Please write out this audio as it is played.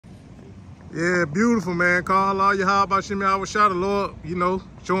Yeah, beautiful, man. Call Allah Yahweh Shemi Awashah, the Lord, you know,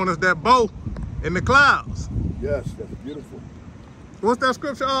 showing us that bow in the clouds. Yes, that's beautiful. What's that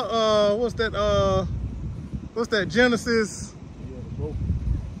scripture? What's that Genesis? Yeah, the bow.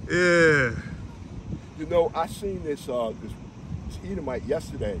 Yeah. You know, I seen this Edomite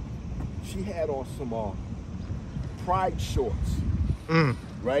yesterday. She had on some pride shorts,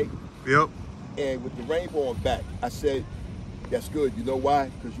 right? Yep. And with the rainbow on back. I said, that's good. You know why?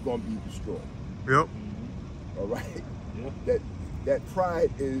 Because you're gonna be destroyed. Yep. All right. Yeah. That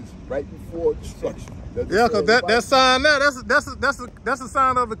pride is right before destruction. Yeah, because that sign there, that's a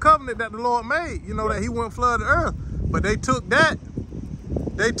sign of the covenant that the Lord made. You know, that He wouldn't flood the earth. But they took that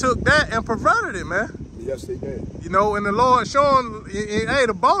and perverted it, man. Yes, they did. You know, and the Lord showing, hey,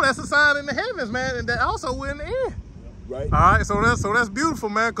 the bow, that's a sign in the heavens, man, and that also we're in the air. Right. All right, so that's beautiful,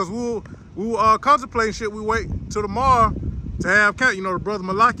 man, because we'll contemplate shit. We wait till tomorrow to have camp. You know, the brother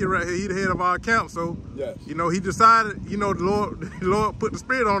Malaki right here, he the head of our camp. So, yes. You know, he decided, you know, the Lord put the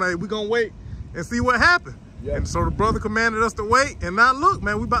spirit on, hey, we're going to wait and see what happened. Yes. And so the brother commanded us to wait and not look,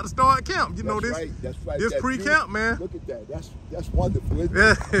 man. We about to start camp. You know, this pre-camp, man. Look at that. That's wonderful, isn't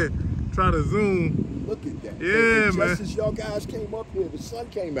it? Try to zoom. Look at that. Yeah, and man. Just as y'all guys came up here, the sun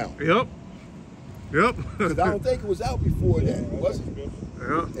came out. Yep. Because I don't think it was out before that, was it?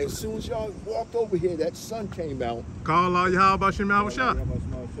 Yep. As soon as y'all walked over here, that sun came out. Call Allah Yahweh Shemi Awashah.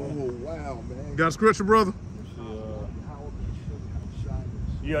 Oh, wow, man. You got a scripture, brother?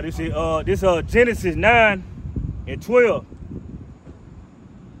 Yeah, this is Genesis 9 and 12.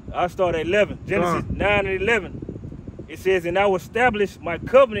 I start at 11. Genesis 9 and 11. It says, and I will establish my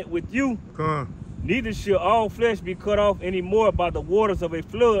covenant with you. Neither shall all flesh be cut off any more by the waters of a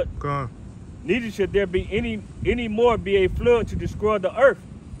flood. Neither should there be any more be a flood to destroy the earth.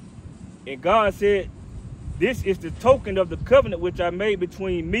 And God said, this is the token of the covenant which I made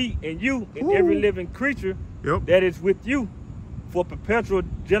between me and you and every living creature that is with you for perpetual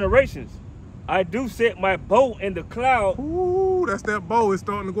generations. I do set my bow in the cloud. Ooh, that's that bow. It's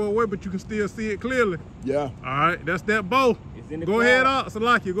starting to go away, but you can still see it clearly. Yeah. All right, that's that bow. It's in the go cloud. ahead,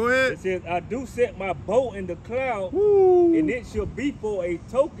 Salaki, go ahead. It says, I do set my bow in the cloud, and it shall be for a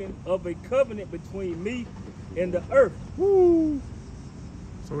token of a covenant between me and the earth. Woo.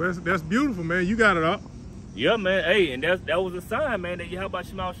 So that's beautiful, man. You got it up. Yeah, man. Hey, and that was a sign, man, that Yahweh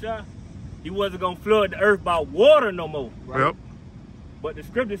Shemi Awashah, He wasn't gonna flood the earth by water no more. Right? Yep. But the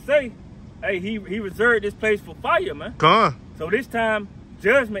scriptures say, hey, he reserved this place for fire, man. So this time,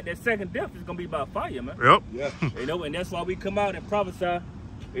 judgment, that second death is gonna be by fire, man. Yep. Yeah. You know, and that's why we come out and prophesy,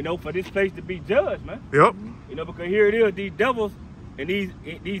 you know, for this place to be judged, man. Yep. You know, because here it is, these devils and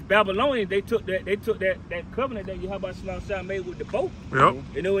these Babylonians, they took that covenant that Yahweh Shemi Awashah made with the boat. Yep.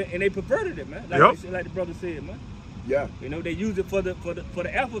 You know, and they perverted it, man. Like the brother said, man. Yeah. You know, they use it for the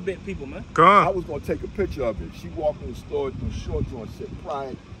alphabet people, man. I was gonna take a picture of it. She walked in the store with shorts on, said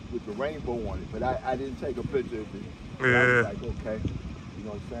pride with the rainbow on it, but I didn't take a picture of it. Yeah. I was like, okay. You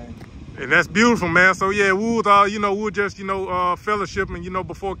know what I'm saying? And that's beautiful, man. So yeah, we were just, fellowshipping,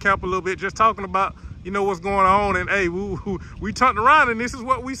 before camp a little bit, just talking about, what's going on. And hey, we turned around and this is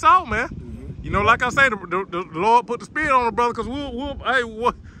what we saw, man. You know, like I say, the Lord put the spirit on the brother, because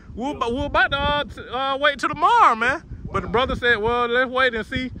we're about to wait till tomorrow, man. Wow. But the brother said, well, let's wait and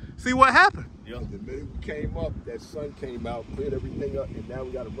see what happened. Yep. The minute we came up, that sun came out, cleared everything up, and now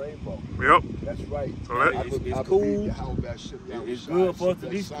we got a rainbow. Yep. That's right. So it's cool. It's good for us to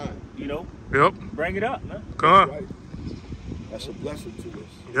be, Yep. Bring it up, man. That's right. That's a blessing to us.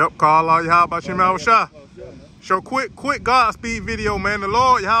 Yep. Call Allah Yahweh Shemi Awashah. Show quick Godspeed video, man. The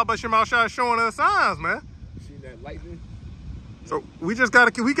Lord Yahweh Shemi Awashah is showing us signs, man. You seen that lightning? So we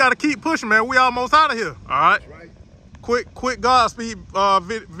gotta keep pushing, man. We almost out of here. All right. That's right. Quick Godspeed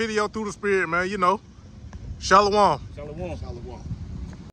video through the spirit, man. Shalom. Shalom. Shalom.